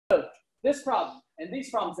this problem and these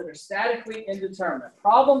problems that are statically indeterminate.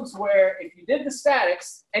 Problems where if you did the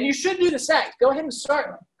statics, and you should do the statics, go ahead and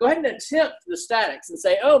start. Go ahead and attempt the statics and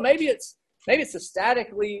say, oh, maybe it's a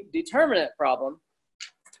statically determinate problem.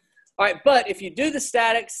 All right, but if you do the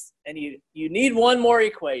statics and you need one more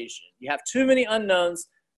equation, you have too many unknowns,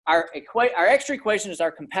 our extra equation is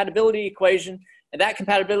our compatibility equation, and that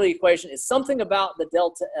compatibility equation is something about the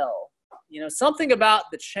delta L. You know, something about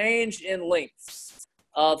the change in lengths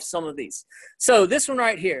of some of these. So this one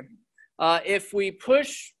right here, if we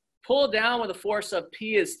pull down with a force of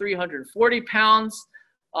P is 340 pounds,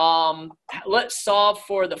 let's solve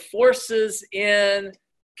for the forces in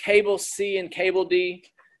cable C and cable D.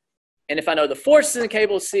 And if I know the forces in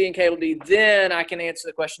cable C and cable D, then I can answer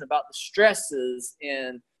the question about the stresses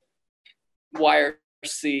in wire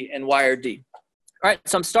C and wire D. All right,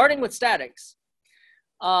 so I'm starting with statics.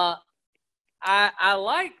 I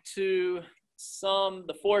like to sum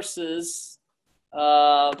the forces,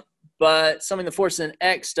 but summing the forces in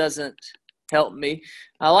X doesn't help me.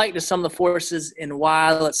 I like to sum the forces in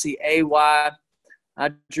Y. Let's see, AY.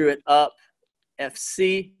 I drew it up.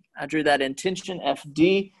 FC. I drew that in tension.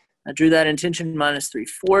 FD. I drew that in tension minus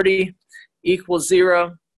 340 equals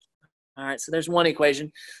 0. All right, so there's one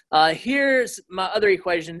equation. Here's my other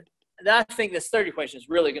equation. I think this third equation is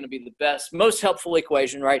really going to be the best, most helpful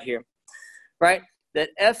equation right here, right? That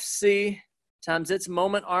FC times its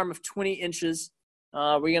moment arm of 20 inches.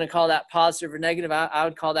 We're going to call that positive or negative. I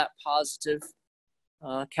would call that positive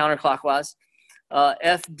counterclockwise.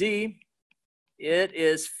 FD, it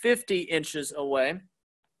is 50 inches away.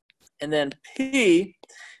 And then P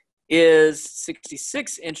is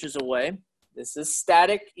 66 inches away. This is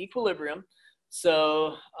static equilibrium.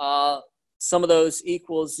 So some of those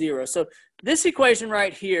equals 0. So this equation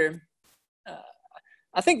right here,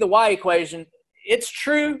 I think the Y equation, it's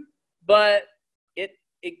true, but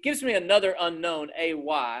it gives me another unknown,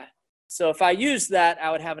 AY. So if I use that,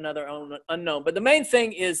 I would have another unknown. But the main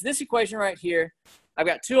thing is this equation right here, I've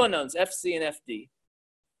got two unknowns, FC and FD.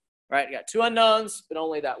 Right, I got two unknowns, but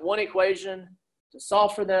only that one equation to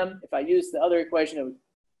solve for them. If I use the other equation, it would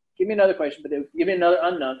give me another equation, but it would give me another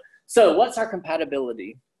unknown. So what's our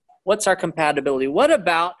compatibility? What's our compatibility? What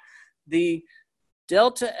about the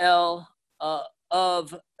delta L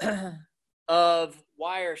of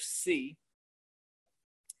wire C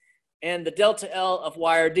and the delta L of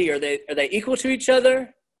wire D? Are they equal to each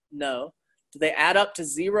other? No. Do they add up to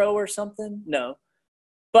 0 or something? No.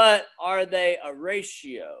 But are they a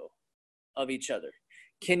ratio of each other?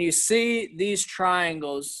 Can you see these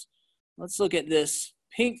triangles? Let's look at this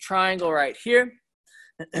pink triangle right here.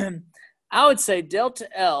 I would say delta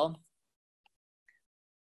L,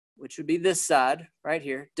 which would be this side right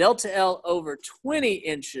here, delta L over 20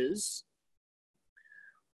 inches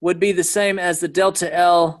would be the same as the delta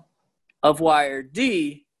L of wire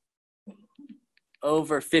D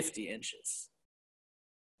over 50 inches,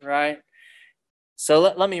 right? So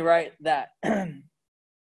let me write that.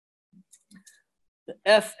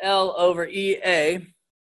 The FL over EA,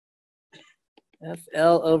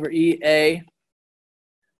 FL over EA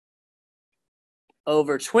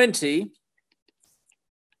over 20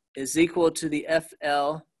 is equal to the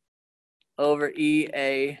FL over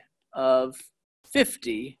EA of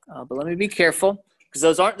 50. But let me be careful because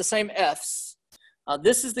those aren't the same F's.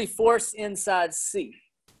 This is the force inside C.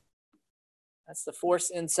 That's the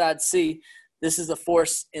force inside C. This is the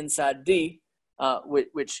force inside D,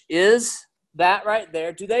 which is that right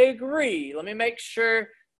there. Do they agree? Let me make sure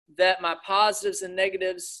that my positives and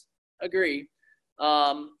negatives agree.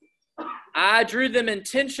 I drew them in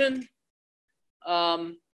tension.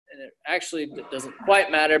 And it actually doesn't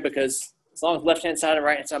quite matter because as long as left-hand side and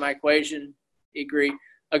right-hand side of my equation agree.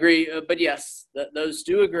 But yes, those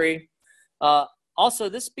do agree. Also,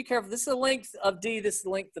 be careful. This is the length of D. This is the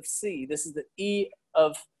length of C. This is the E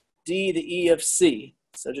of D, the E of C.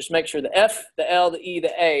 So just make sure the F, the L, the E,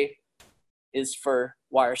 the A is for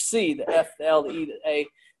wire C. The F, the L, the E, the A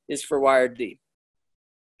is for wire D.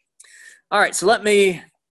 All right, so let me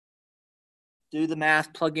do the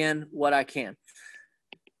math, plug in what I can.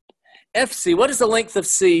 FC, what is the length of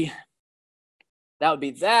C? That would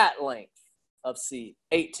be that length of C,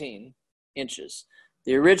 18 inches.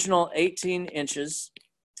 The original 18 inches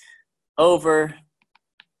over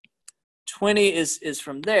 20 is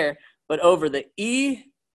from there, but over the E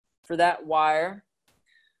for that wire,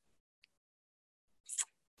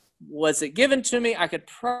 was it given to me? I could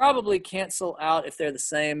probably cancel out if they're the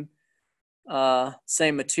same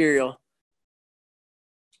material.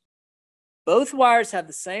 Both wires have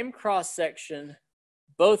the same cross section.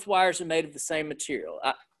 Both wires are made of the same material.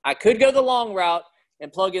 I could go the long route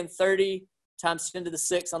and plug in 30 times 10 to the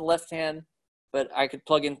 6 on the left hand, but I could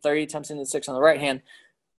plug in 30 times 10 to the 6 on the right hand.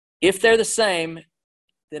 If they're the same,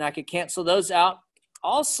 then I could cancel those out.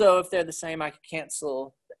 Also, if they're the same, I could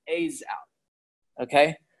cancel the A's out,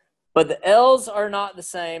 okay? But the L's are not the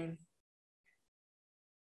same.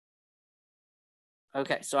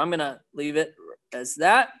 Okay, so I'm going to leave it as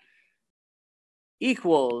that.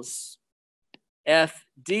 Equals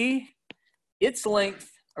FD. Its length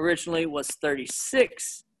originally was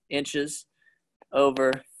 36 inches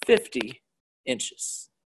over 50 inches.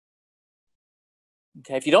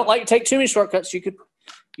 Okay, if you don't like to take too many shortcuts, you could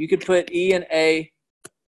put E and A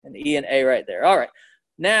right there. All right,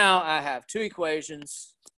 now I have two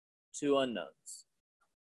equations, two unknowns.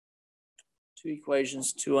 Two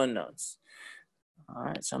equations, two unknowns. All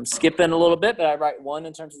right, so I'm skipping a little bit, but I write one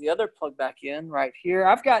in terms of the other, plug back in right here.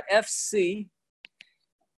 I've got FC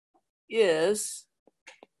is,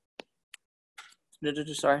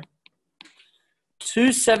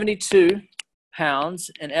 272 pounds,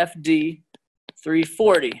 and FD,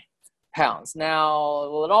 340 pounds. Now,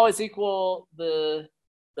 will it always equal the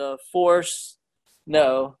force?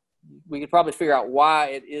 No. We could probably figure out why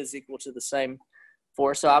it is equal to the same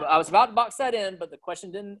force. So I was about to box that in, but the question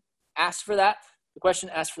didn't ask for that. The question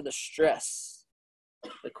asked for the stress.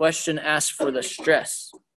 The question asked for the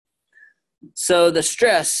stress. So the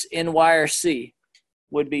stress in wire C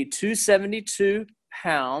would be 272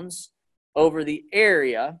 pounds over the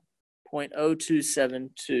area,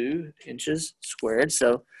 0.0272 inches squared.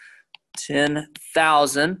 So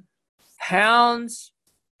 10,000 pounds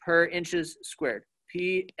per inches squared,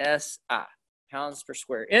 PSI, pounds per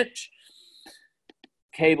square inch.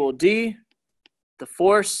 Cable D, the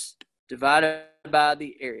force divided by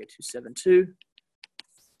the area, 272,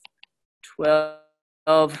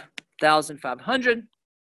 12,500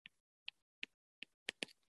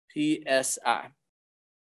 PSI.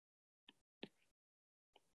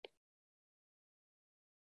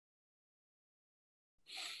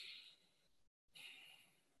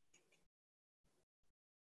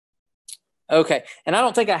 Okay, and I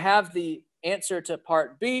don't think I have the answer to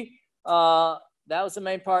part B. That was the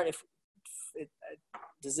main part.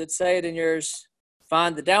 Does it say it in yours?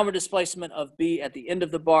 Find the downward displacement of B at the end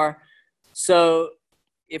of the bar. So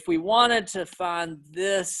if we wanted to find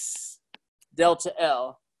this delta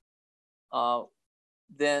L,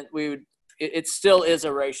 then we would, it still is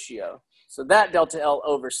a ratio. So that delta L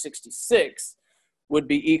over 66 would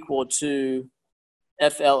be equal to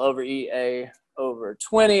FL over EA over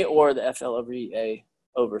 20 or the FL over EA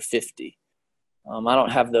over 50. I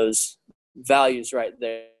don't have those values right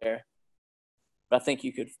there, but I think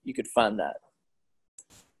you could find that.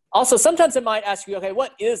 Also, sometimes it might ask you, okay,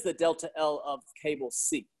 what is the delta L of cable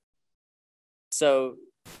C? So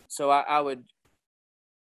I would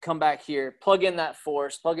come back here, plug in that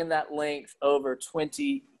force, plug in that length over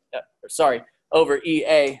over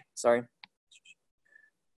EA, sorry.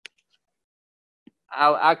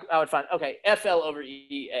 I would find, okay, FL over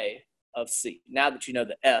EA of C. Now that you know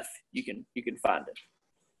the F, you can find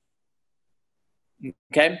it.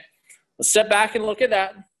 Okay, let's step back and look at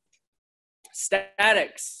that.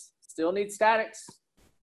 Statics, still need statics.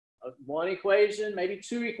 One equation, maybe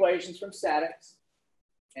two equations from statics.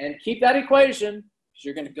 And keep that equation, because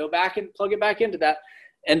you're going to go back and plug it back into that.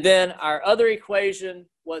 And then our other equation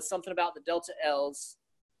was something about the delta L's.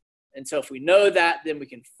 And so if we know that, then we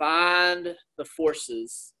can find the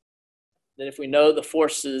forces. Then if we know the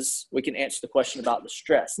forces, we can answer the question about the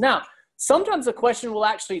stress. Now, sometimes the question will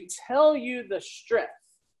actually tell you the stress.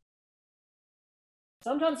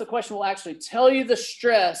 Sometimes the question will actually tell you the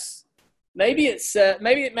stress. Maybe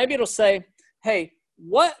it'll say, hey,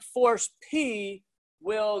 what force P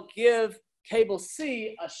will give cable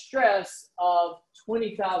C a stress of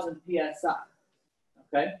 20,000 PSI?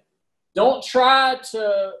 Okay. Don't try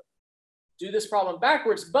to do this problem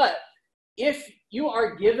backwards, but if you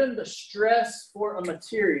are given the stress for a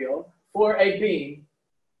material, for a beam,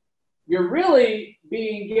 you're really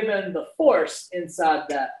being given the force inside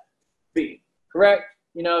that beam, correct?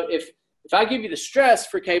 You know, if I give you the stress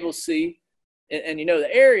for cable C and you know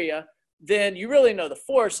the area, then you really know the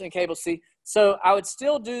force in cable C. So I would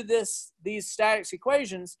still do these statics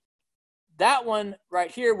equations. That one right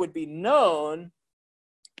here would be known.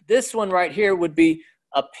 This one right here would be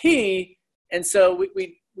a P. And so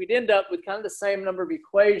we'd end up with kind of the same number of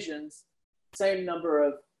equations, same number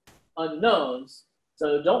of unknowns.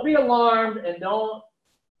 So don't be alarmed and don't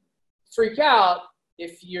freak out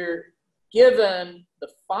if you're given the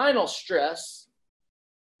final stress,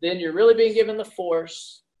 then you're really being given the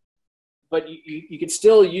force, but you can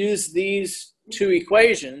still use these two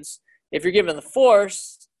equations. If you're given the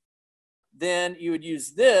force, then you would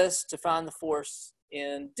use this to find the force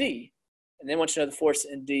in D. And then once you know the force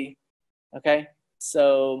in D, okay?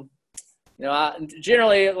 So, you know,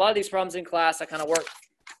 generally, a lot of these problems in class, I kind of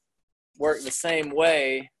work the same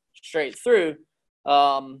way straight through.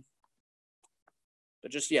 But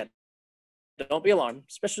just, yeah, don't be alarmed,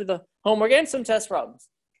 especially the homework and some test problems.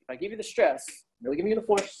 If I give you the stress, I'm really giving you the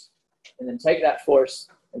force, and then take that force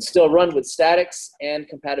and still run with statics and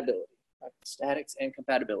compatibility. Right? Statics and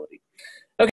compatibility.